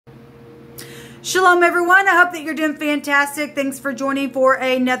Shalom everyone, I hope that you're doing fantastic. Thanks for joining for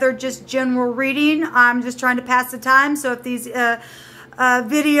another just general reading. I'm just trying to pass the time, so if these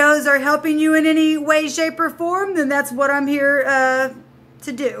videos are helping you in any way, shape, or form, then that's what I'm here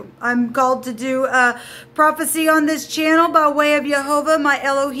to do. I'm called to do prophecy on this channel by way of Jehovah, my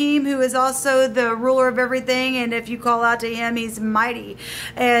Elohim, who is also the ruler of everything, and if you call out to him, he's mighty.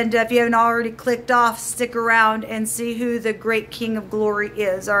 And if you haven't already clicked off, stick around and see who the great King of Glory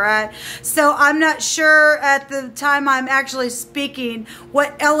is, all right? So I'm not sure at the time I'm actually speaking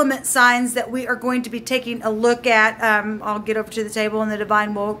what element signs that we are going to be taking a look at. I'll get over to the table and the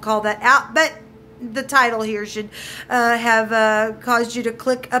divine will call that out, but the title here should have caused you to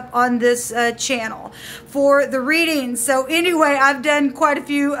click up on this channel for the reading. So anyway, I've done quite a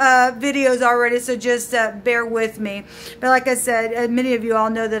few videos already, so just bear with me. But like I said, many of you all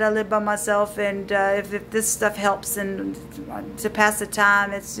know that I live by myself, and if this stuff helps and to pass the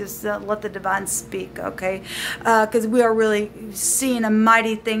time, it's just let the divine speak, okay? Because we are really seeing a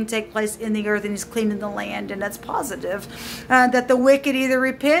mighty thing take place in the earth, and he's cleaning the land, and that's positive. That the wicked either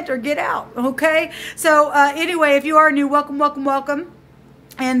repent or get out, okay? So anyway, if you are new, welcome, welcome, welcome.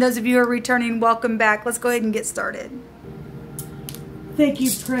 And those of you who are returning, welcome back. Let's go ahead and get started. Thank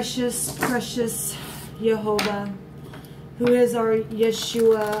you, precious, precious Jehovah, who is our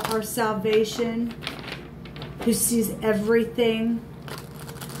Yeshua, our salvation, who sees everything.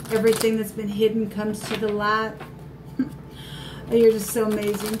 Everything that's been hidden comes to the light. You're just so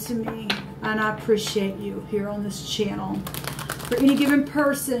amazing to me, and I appreciate you here on this channel. For any given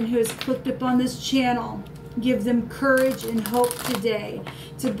person who has clicked up on this channel, give them courage and hope today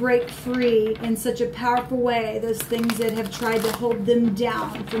to break free in such a powerful way those things that have tried to hold them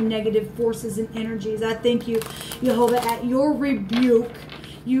down from negative forces and energies. I thank you, Jehovah, at your rebuke.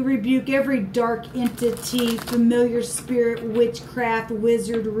 You rebuke every dark entity, familiar spirit, witchcraft,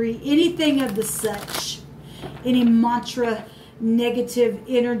 wizardry, anything of the such, any mantra, negative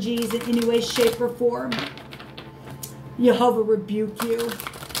energies in any way, shape, or form. Jehovah rebuke you,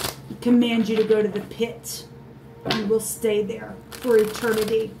 command you to go to the pit. You will stay there for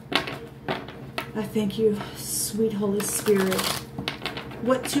eternity. I thank you, sweet Holy Spirit.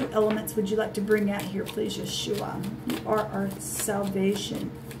 What two elements would you like to bring out here, please, Yeshua? You are our salvation.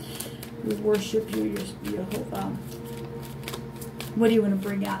 We worship you, Jehovah. What do you want to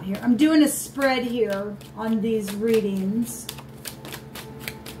bring out here? I'm doing a spread here on these readings.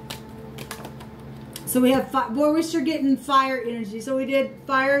 So we have, boy, we sure getting fire energy. So we did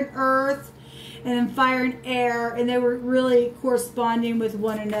fire and earth, and then fire and air, and they were really corresponding with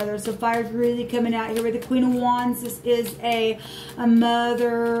one another. So fire's really coming out here with the Queen of Wands. This is a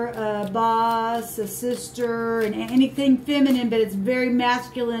mother, a boss, a sister, and anything feminine, but it's very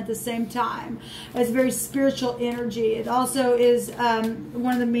masculine at the same time. It's very spiritual energy. It also is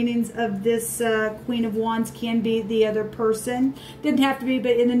one of the meanings of this Queen of Wands can be the other person. Didn't have to be,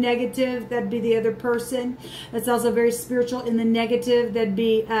 but in the negative, that'd be the other person. It's also very spiritual. In the negative, that'd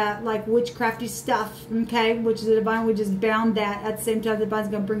be like witchcrafty stuff, okay, which is the divine. We just bound that. At the same time, the divine's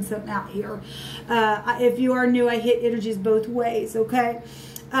going to bring something out here. If you are new, I hit energies both ways, okay?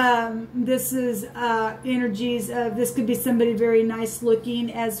 This is energies of, this could be somebody very nice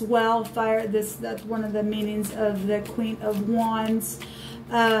looking as well. Fire, that's one of the meanings of the Queen of Wands.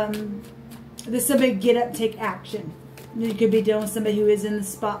 This somebody get up, take action. You could be dealing with somebody who is in the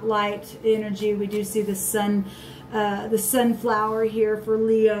spotlight energy. We do see the sun, the sunflower here for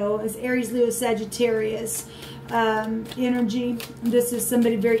Leo, as Aries, Leo, Sagittarius energy. This is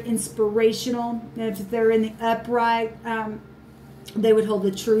somebody very inspirational. If they're in the upright, they would hold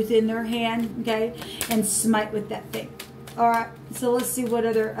the truth in their hand, okay, and smite with that thing. All right, so let's see what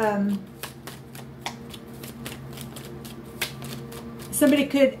other somebody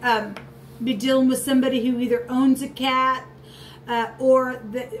could be dealing with somebody who either owns a cat or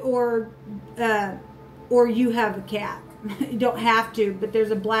you have a cat. You don't have to, but there's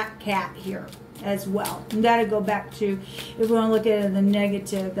a black cat here as well. And that'll go back to, if we want to look at it in the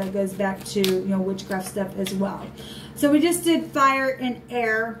negative, that goes back to, you know, witchcraft stuff as well. So we just did fire and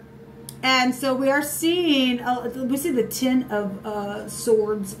air. And so we are seeing, we see the 10 of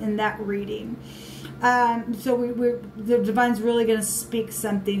swords in that reading. So the divine's really going to speak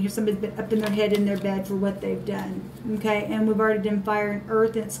something. Here, somebody's been up in their head in their bed for what they've done. Okay, and we've already done fire and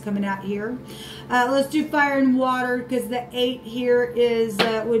earth, and it's coming out here. Let's do fire and water, because the 8 here is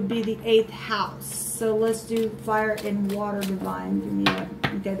would be the 8th house. So let's do fire and water, divine. Give me a,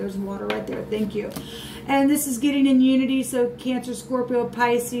 okay, there's water right there. Thank you. And this is getting in unity. So Cancer, Scorpio,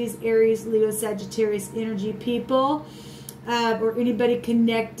 Pisces, Aries, Leo, Sagittarius energy people. Or anybody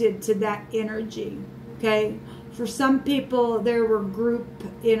connected to that energy, okay? For some people, there were group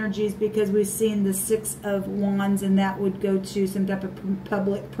energies because we've seen the 6 of Wands, and that would go to some type of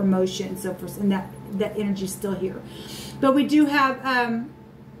public promotion. So, and that energy is still here. But we do have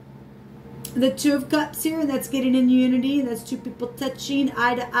the 2 of Cups here, and that's getting in unity. That's 2 people touching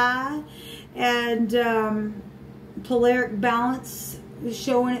eye to eye, and polaric balance is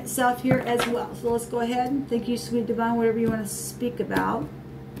showing itself here as well. So let's go ahead. Thank you, sweet divine, whatever you want to speak about.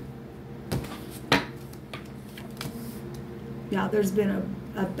 Yeah, there's been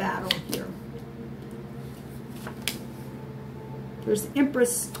a battle here. There's the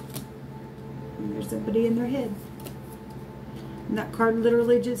Empress. And there's somebody in their head. And that card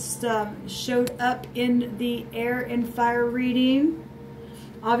literally just showed up in the air and fire reading.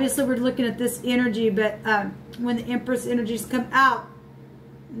 Obviously, we're looking at this energy, but when the Empress energies come out,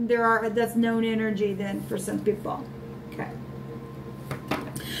 that's known energy then for some people. Okay.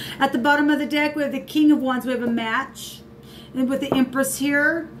 At the bottom of the deck, we have the King of Wands. We have a match. And with the Empress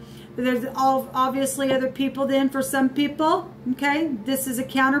here, there's obviously other people then for some people. Okay, this is a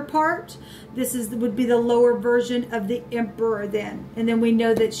counterpart. This would be the lower version of the Emperor then. And then we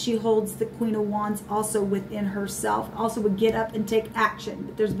know that she holds the Queen of Wands also within herself. Also would get up and take action.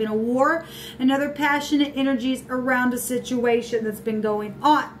 But there's been a war and other passionate energies around a situation that's been going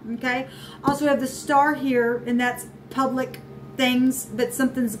on. Okay, also we have the Star here, and that's public things, but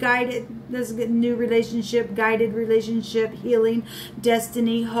something's guided. There's a new relationship, guided relationship, healing,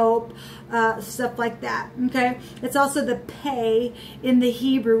 destiny, hope, stuff like that. Okay, it's also the pay in the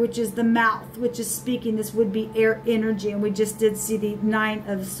Hebrew, which is the mouth, which is speaking. This would be air energy, and we just did see the 9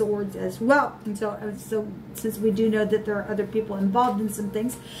 of Swords as well. And so since we do know that there are other people involved in some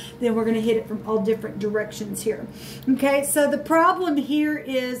things, then we're going to hit it from all different directions here. Okay, so the problem here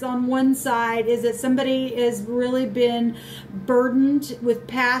is on one side is that somebody has really been burdened with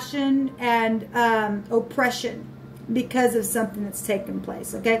passion and oppression because of something that's taken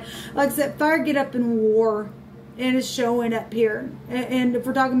place. Okay, like I said, fire get up in war, and is showing up here. And if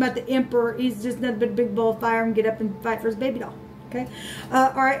we're talking about the Emperor, he's just another big ball of fire and get up and fight for his baby doll. Okay,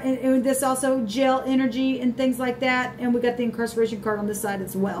 all right, and this also jail energy and things like that, and we got the incarceration card on this side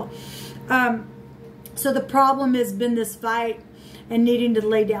as well. So the problem has been this fight and needing to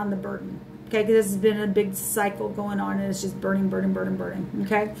lay down the burden. Okay, because this has been a big cycle going on, and it's just burning, burning, burning, burning.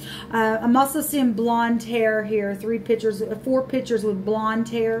 Okay, I'm also seeing blonde hair here. 4 pictures with blonde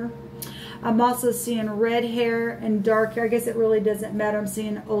hair. I'm also seeing red hair and dark hair. I guess it really doesn't matter. I'm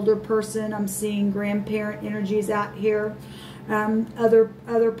seeing an older person. I'm seeing grandparent energies out here. Other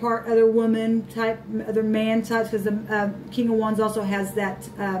woman type, other man types, because the King of Wands also has that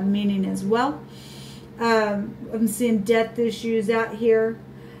meaning as well. I'm seeing death issues out here.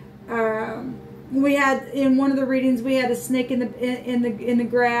 We had in one of the readings, we had a snake in the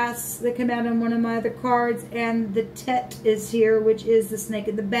grass that came out on one of my other cards, and the Tet is here, which is the snake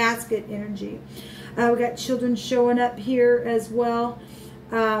in the basket energy. We got children showing up here as well.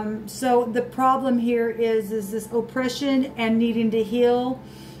 So the problem here is this oppression and needing to heal,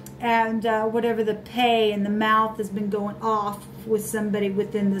 and whatever the pay and the mouth has been going off with somebody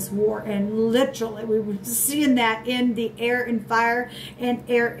within this war. And literally we were seeing that in the air and fire and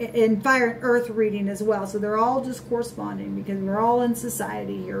fire and earth reading as well. So they're all just corresponding because we're all in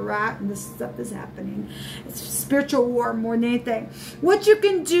society here, right? And this stuff is happening. It's spiritual war more than anything. What you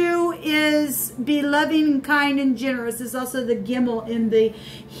can do is be loving and kind and generous. This is also the Gimel in the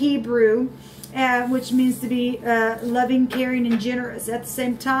Hebrew, which means to be loving, caring, and generous. At the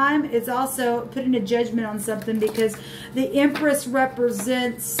same time, it's also putting a judgment on something, because the Empress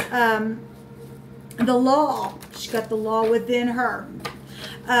represents the law. She's got the law within her.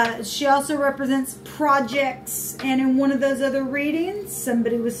 She also represents projects, and in one of those other readings,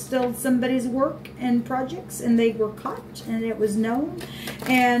 somebody was stole somebody's work and projects, and they were caught, and it was known,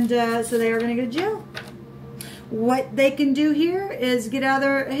 and so they are going to go to jail. What they can do here is get out of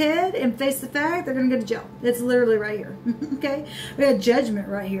their head and face the fact they're going to go to jail. It's literally right here. Okay, we got judgment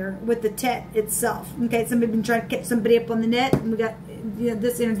right here with the Tet itself. Okay, somebody been trying to catch somebody up on the net, and we got, you know,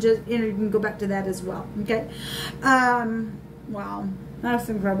 this energy can go back to that as well. Okay, wow, that's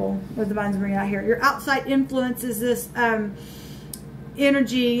incredible what the divine's bringing out here. Your outside influence is this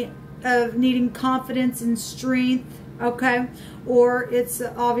energy of needing confidence and strength. Okay, or it's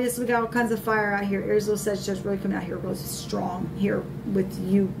obvious we got all kinds of fire out here. Aries, Leo, Sagittarius really coming out here really strong here with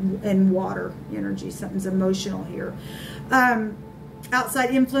you and water energy. Something's emotional here. Outside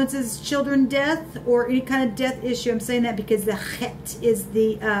influences, children, death, or any kind of death issue. I'm saying that because the het is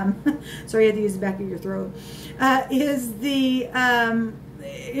the sorry, I had to use the back of your throat. Is the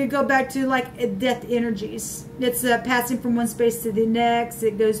you go back to like death energies. It's passing from one space to the next.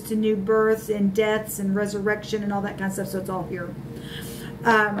 It goes to new births and deaths and resurrection and all that kind of stuff. So it's all here.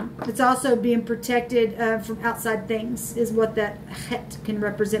 It's also being protected from outside things is what that het can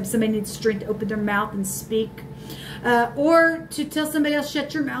represent. Somebody needs strength to open their mouth and speak, or to tell somebody else,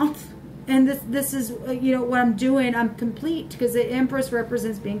 shut your mouth. And this is, you know, what I'm doing. I'm complete, because the Empress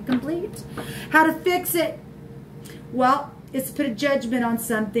represents being complete. How to fix it? Well, it's to put a judgment on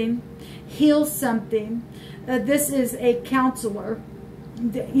something, heal something. This is a counselor.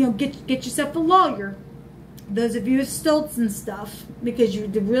 You know, get yourself a lawyer. Those of you who stole some stuff, because you're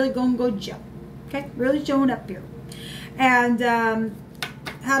really going to go to jail. Okay? Really showing up here. And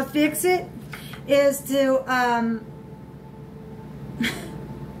how to fix it is to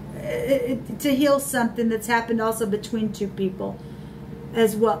to heal something that's happened also between two people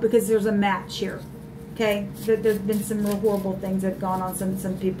as well, because there's a match here. Okay? There's been some real horrible things that have gone on.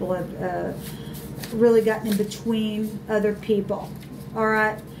 Some people have really gotten in between other people. All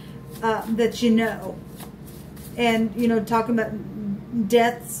right? That you know. And, you know, talking about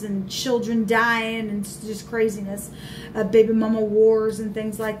deaths and children dying and just craziness, baby mama wars and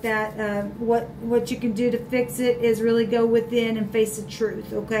things like that. What you can do to fix it is really go within and face the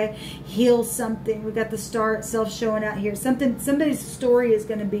truth. Okay, heal something. We got the star itself showing out here. Somebody's story is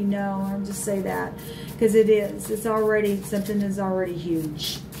going to be known. I'll just say that, because it is. It's already something is already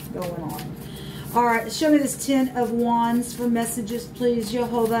huge going on. All right, show me this 10 of Wands for messages, please,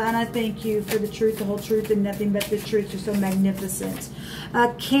 Jehovah. And I thank you for the truth, the whole truth, and nothing but the truth. You're so magnificent.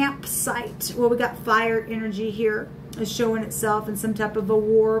 Campsite. Well, we got fire energy here. Is showing itself in some type of a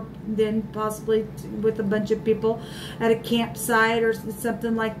war, then possibly with a bunch of people at a campsite or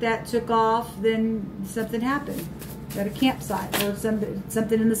something like that took off. Then something happened at a campsite, or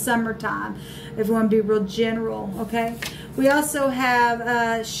something in the summertime, if we want to be real general. Okay, we also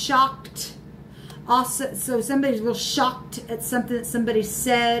have shocked. Also, so somebody's real shocked at something that somebody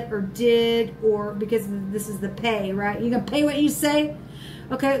said or did, or because this is the pay, right? You gonna pay what you say?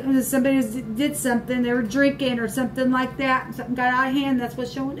 Okay, somebody did something, they were drinking or something like that, something got out of hand, that's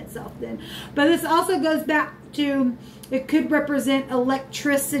what's showing itself then. But this also goes back to, it could represent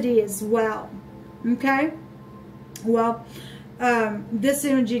electricity as well. Okay? Well, this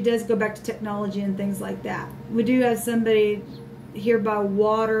energy does go back to technology and things like that. We do have somebody here by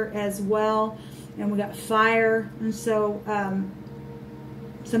water as well. And we got fire, and so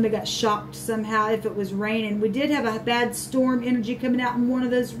somebody got shocked somehow if it was raining. We did have a bad storm energy coming out in one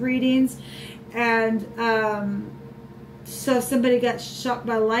of those readings, and so somebody got shocked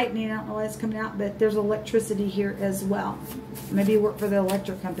by lightning. I don't know why it's coming out, but there's electricity here as well. Maybe you work for the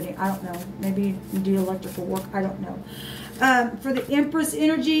electric company. I don't know. Maybe you do electrical work. I don't know. For the Empress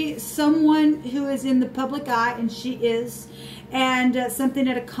energy, someone who is in the public eye, and she is, and something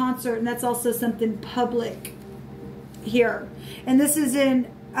at a concert, and that's also something public here. And this is in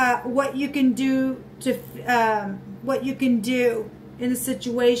what you can do to what you can do in the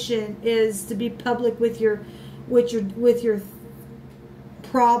situation is to be public with your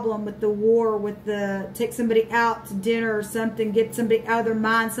problem, with the war, with the take somebody out to dinner or something, get somebody out of their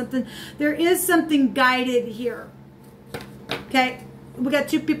mind, something. There is something guided here. Okay, we got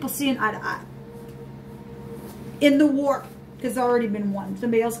two people seeing eye to eye in the war. Because there's already been one.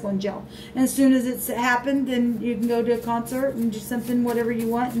 Somebody else going to jail. And as soon as it's happened, then you can go to a concert and do something, whatever you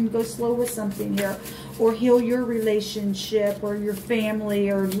want, and go slow with something here. Or heal your relationship, or your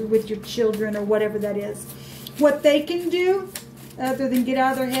family, or with your children, or whatever that is. What they can do, other than get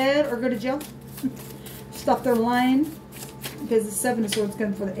out of their head or go to jail, stop their lying, because the 7 of Swords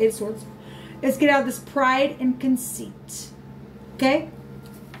comes for the 8 of Swords, is get out of this pride and conceit. Okay?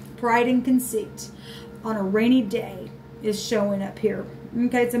 Pride and conceit. On a rainy day. Is showing up here.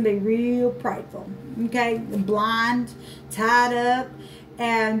 Okay, somebody real prideful. Okay, blind, tied up,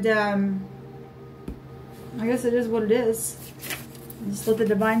 and I guess it is what it is. Just let the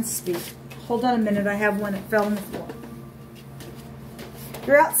divine speak. Hold on a minute, I have one that fell on the floor.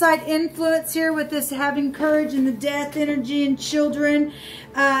 Your outside influence here with this having courage and the death energy and children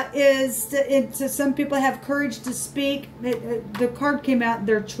is to some people have courage to speak. The card came out,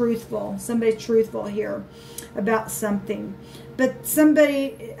 they're truthful. Somebody's truthful here about something. But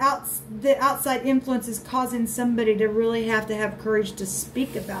somebody the outside influence is causing somebody to really have to have courage to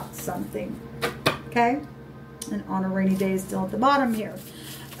speak about something. Okay? And on a rainy day is still at the bottom here.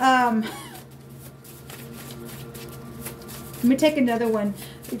 Let me take another one.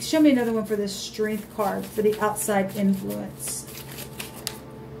 Show me another one for this strength card for the outside influence.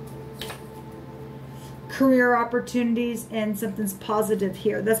 Career opportunities and something's positive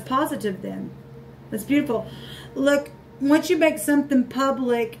here. That's positive then. That's beautiful. Look, once you make something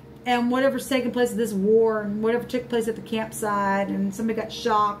public, and whatever's taking place at this war, and whatever took place at the campsite, and somebody got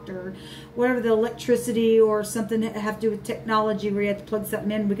shocked, or whatever, the electricity or something that have to do with technology where you have to plug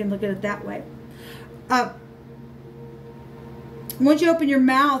something in, we can look at it that way. Once you open your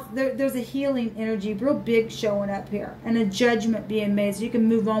mouth, there's a healing energy real big showing up here, and a judgment being made so you can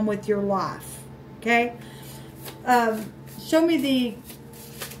move on with your life. Okay? Show me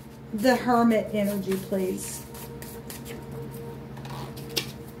the Hermit energy, please.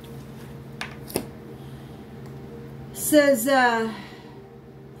 Says,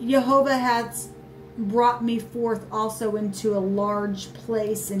 Jehovah hath brought me forth also into a large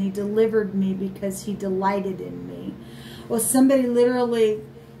place, and he delivered me because he delighted in me. Well, somebody literally,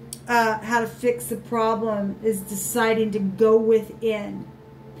 how to fix the problem is deciding to go within.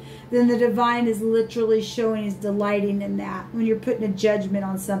 Then the divine is literally showing is delighting in that. When you're putting a judgment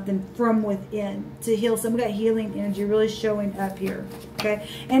on something from within to heal. So we got healing energy really showing up here. Okay.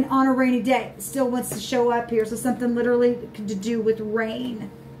 And on a rainy day, it still wants to show up here. So something literally to do with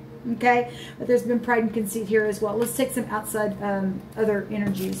rain. Okay. But there's been pride and conceit here as well. Let's take some outside other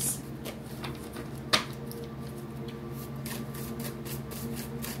energies.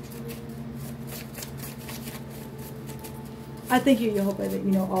 I thank you, Jehovah, that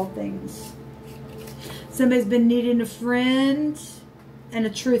you know all things. Somebody's been needing a friend and a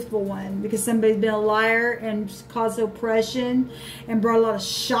truthful one, because somebody's been a liar and caused oppression and brought a lot of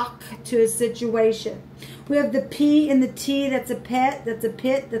shock to a situation. We have the P and the T. That's a pet, that's a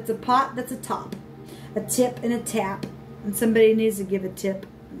pit, that's a pot, that's a top. A tip and a tap. And somebody needs to give a tip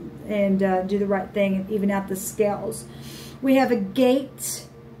and do the right thing and even out the scales. We have a gate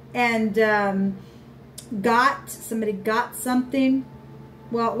and... somebody got something.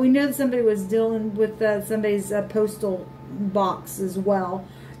 Well, we know that somebody was dealing with somebody's postal box as well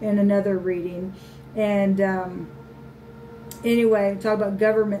in another reading. And anyway, talk about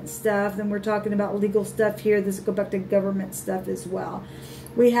government stuff, and we're talking about legal stuff here. This will go back to government stuff as well.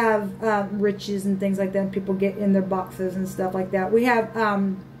 We have riches and things like that, and people get in their boxes and stuff like that. We have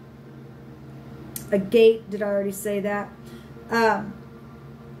a gate. Did I already say that?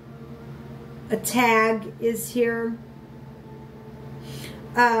 A tag is here.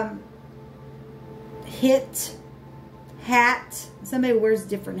 Hit, hat. Somebody wears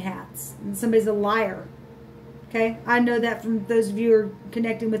different hats. And somebody's a liar. Okay? I know that from those of you who are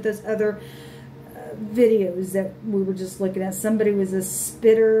connecting with those other videos that we were just looking at. Somebody was a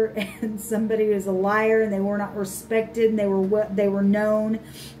spitter and somebody was a liar, and they were not respected, and they were known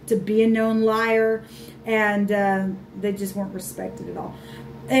to be a known liar, and they just weren't respected at all.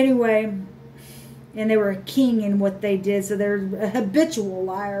 Anyway... And they were a king in what they did. So they're a habitual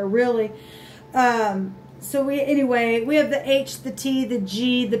liar, really. So anyway, we have the H, the T, the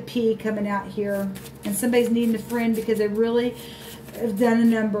G, the P coming out here. And somebody's needing a friend because they really have done a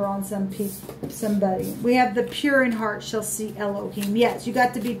number on somebody. We have the pure in heart shall see Elohim. Yes, you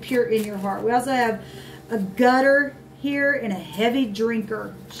got to be pure in your heart. We also have a gutter here and a heavy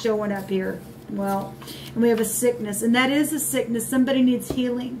drinker showing up here. Well, and we have a sickness. And that is a sickness. Somebody needs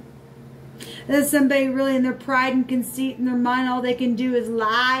healing. And somebody really in their pride and conceit in their mind, all they can do is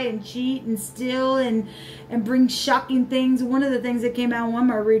lie and cheat and steal and bring shocking things. One of the things that came out in one of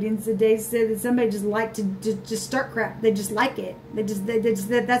my readings today said that somebody just liked to just start crap. They just like it.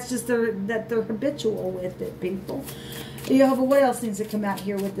 That's just they're habitual with it, people. Jehovah, what else needs to come out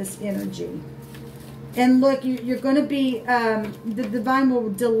here with this energy? And look, you're going to be, the divine will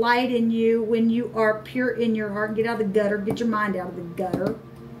delight in you when you are pure in your heart. Get out of the gutter. Get your mind out of the gutter.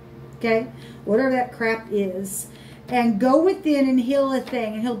 Okay, whatever that crap is, and go within and heal a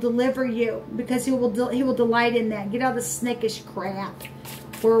thing, and he'll deliver you because he will delight in that. Get out of the snakish crap.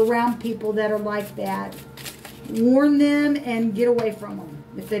 We're around people that are like that. Warn them and get away from them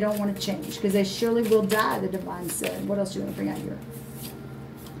if they don't want to change, because they surely will die. The divine said. What else do you want to bring out here?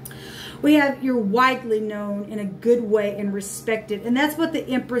 We have you're widely known in a good way and respected. And that's what the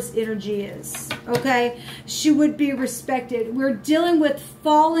Empress energy is. Okay? She would be respected. We're dealing with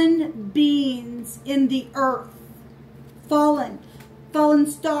fallen beings in the earth. Fallen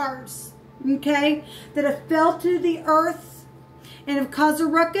stars. Okay? That have fell to the earth and have caused a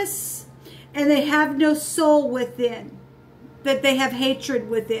ruckus. And they have no soul within. That they have hatred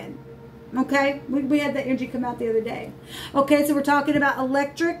within. Okay? We had that energy come out the other day. Okay, so we're talking about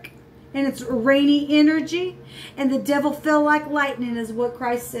electric. And it's rainy energy. And the devil fell like lightning is what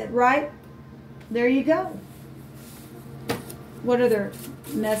Christ said, right? There you go. What other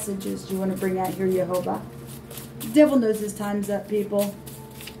messages do you want to bring out here, Jehovah? The devil knows his time's up, people.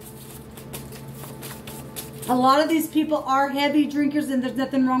 A lot of these people are heavy drinkers, and there's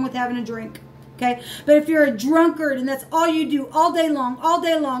nothing wrong with having a drink. okay? But if you're a drunkard and that's all you do all day long, all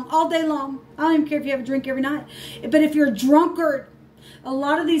day long, all day long, I don't even care if you have a drink every night. But if you're a drunkard, a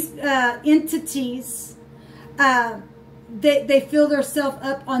lot of these entities, they fill themselves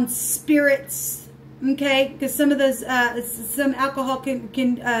up on spirits, okay? Because some of those, some alcohol can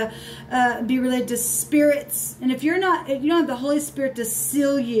be related to spirits. And if you don't have the Holy Spirit to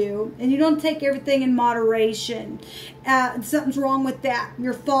seal you, and you don't take everything in moderation, something's wrong with that.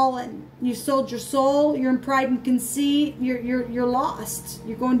 You're fallen. You sold your soul. You're in pride and conceit. You're lost.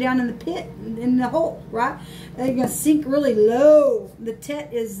 You're going down in the pit, in the hole, right? You're gonna sink really low. The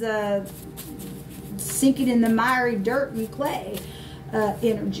tet is sinking in the miry dirt and clay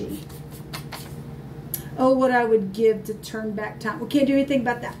energy. Oh, what I would give to turn back time. We can't do anything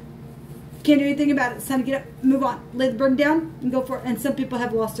about that. Can't do anything about it. It's time to get up, move on, lay the burden down, and go for it. And some people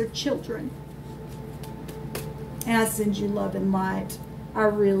have lost their children. And I send you love and light. I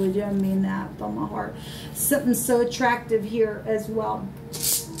really do mean that with all my heart. Something so attractive here as well.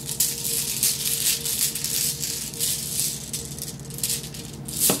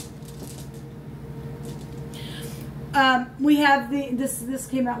 We have this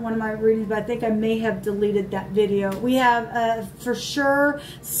came out in one of my readings, but I think I may have deleted that video. We have for sure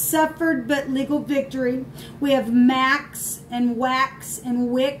suffered but legal victory. We have max and wax and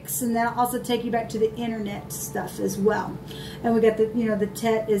wicks, and that'll also take you back to the internet stuff as well. And we got the the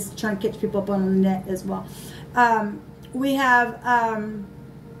tet is trying to catch people up on the net as well. We have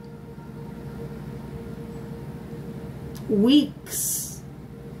weeks.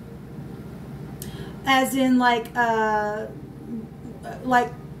 As in like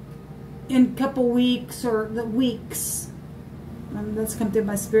in a couple weeks, or the weeks. That's come through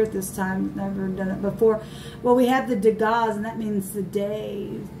my spirit this time. Never done it before. Well, we have the degas, and that means the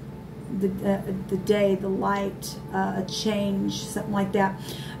day, the day, the light, a change, something like that.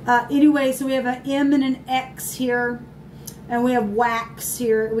 Anyway, so we have an M and an X here, and we have wax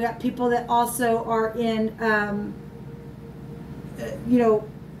here. We got people that also are in,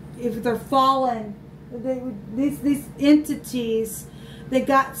 if they're fallen. These entities, they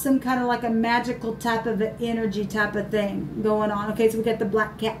got some kind of like a magical type of an energy type of thing going on. Okay, so we got the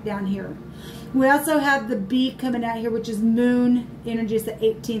black cat down here. We also have the B coming out here, which is moon energy. It's the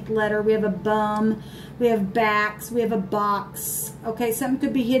 18th letter. We have a bum. We have backs. We have a box. Okay, something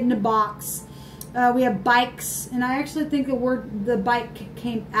could be hidden in a box. We have bikes, and I actually think the bike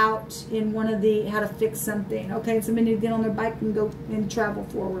came out in one of the how to fix something. Okay, somebody need to get on their bike and go and travel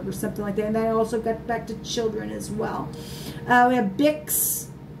forward or something like that. And I also got back to children as well. We have Bix.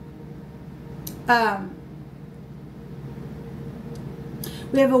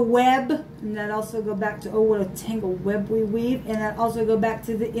 We have a web, and that also go back to, oh, what a tangled web we weave, and that also go back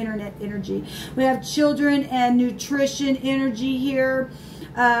to the internet energy. We have children and nutrition energy here.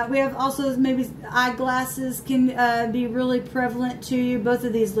 We have also maybe eyeglasses can be really prevalent to you. Both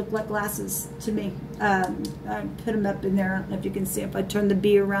of these look like glasses to me. I put them up in there. I don't know if you can see. If I turn the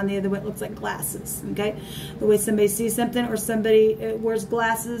B around the other way, it looks like glasses. Okay, the way somebody sees something, or somebody wears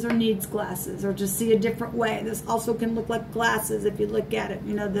glasses or needs glasses, or just see a different way. This also can look like glasses if you look at it.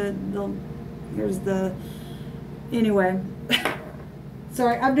 You know, here's the, anyway.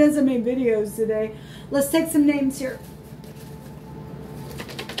 Sorry, I've done so many videos today. Let's take some names here.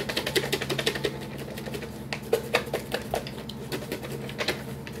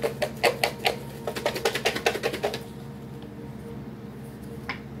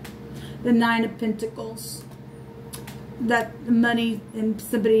 The Nine of Pentacles. That money, and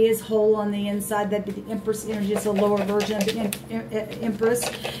somebody is whole on the inside. That'd be the Empress energy. It's a lower version of the Empress.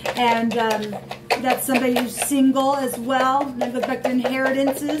 And that's somebody who's single as well. And that goes back to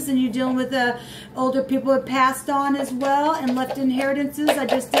inheritances, and you're dealing with older people that passed on as well and left inheritances. I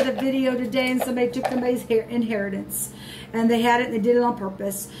just did a video today, and somebody took somebody's inheritance. And they had it, and they did it on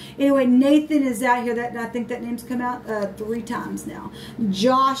purpose. Anyway, Nathan is out here. I think that name's come out 3 times now.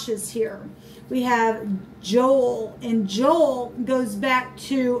 Josh is here. We have Joel, and Joel goes back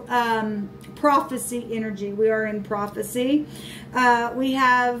to prophecy energy. We are in prophecy. We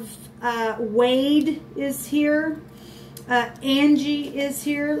have Wade is here. Angie is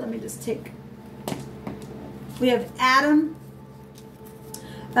here. Let me just take. We have Adam,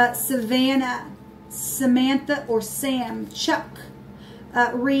 Savannah, Samantha or Sam, Chuck,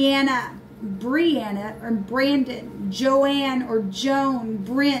 Rihanna, Brianna or Brandon, Joanne or Joan,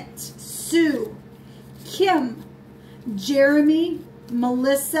 Brent, Sue, Kim, Jeremy,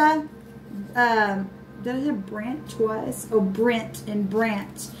 Melissa, did I have Brent twice? Oh, Brent,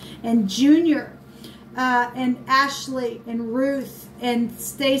 and Junior, and Ashley, and Ruth, and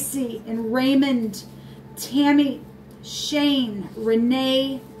Stacy, and Raymond, Tammy, Shane,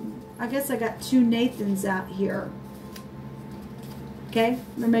 Renee, I guess I got 2 Nathans out here. Okay,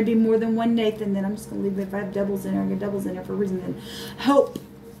 there may be more than one Nathan. Then I'm just gonna leave it. If I have doubles in there, I get doubles in there for a reason. Then Hope,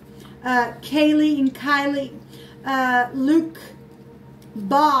 Kaylee and Kylie, Luke,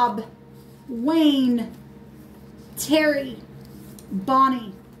 Bob, Wayne, Terry,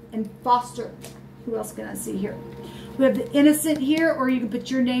 Bonnie, and Foster. Who else can I see here? We have the Innocent here, or you can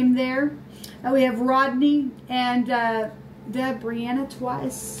put your name there. We have Rodney and Brianna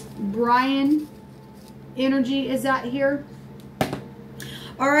twice. Brian, Energy is out here.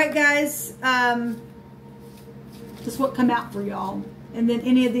 All right, guys. Just what come out for y'all. And then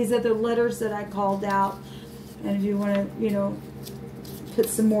any of these other letters that I called out. And if you want to, you know, put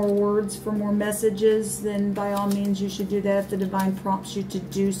some more words for more messages, then by all means you should do that if the divine prompts you to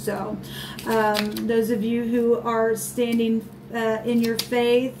do so. Those of you who are standing in your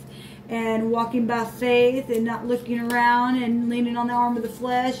faith and walking by faith and not looking around and leaning on the arm of the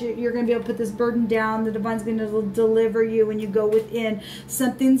flesh, you're going to be able to put this burden down. The divine's going to deliver you when you go within.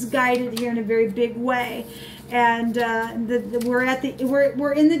 Something's guided here in a very big way. And we're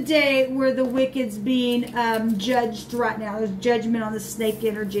in the day where the wicked's being judged right now. There's judgment on the snake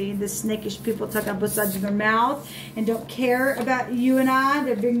energy. The snakish people talk on both sides of their mouth and don't care about you and I.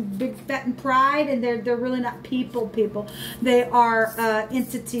 They're big fat in pride, and they're really not people. They are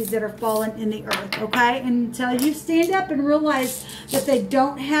entities that are fallen in the earth. Okay, and until you stand up and realize that they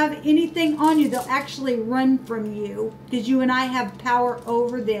don't have anything on you, they'll actually run from you because you and I have power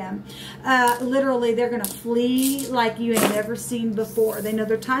over them. Literally, they're going to flee like you ain't never seen before. They know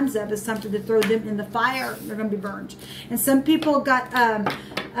their time's up. It's time to throw them in the fire. They're going to be burned. And some people got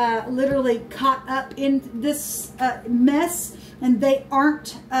literally caught up in this mess, and they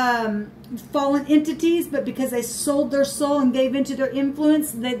aren't fallen entities, but because they sold their soul and gave into their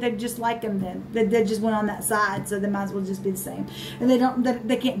influence, they just like them then. They just went on that side, so they might as well just be the same. And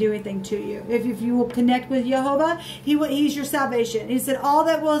they can't do anything to you. If you will connect with Jehovah, he's your salvation. He said, all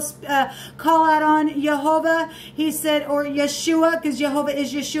that will call out on Jehovah, he said, or Yeshua, because Jehovah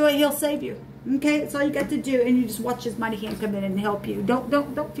is Yeshua, he'll save you. Okay, that's all you got to do, and you just watch his mighty hand come in and help you.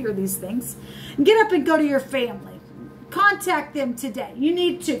 Don't fear these things. Get up and go to your family. Contact them today. You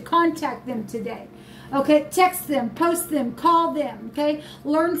need to contact them today. Okay, text them, post them, call them. Okay,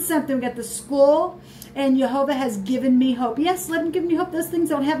 learn something. We got the school, and Jehovah has given me hope. Yes, let him give me hope. Those things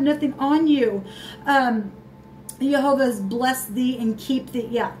don't have nothing on you. Jehovah has blessed thee and keep thee.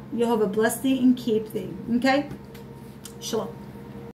 Yeah, Jehovah bless thee and keep thee. Okay, shalom.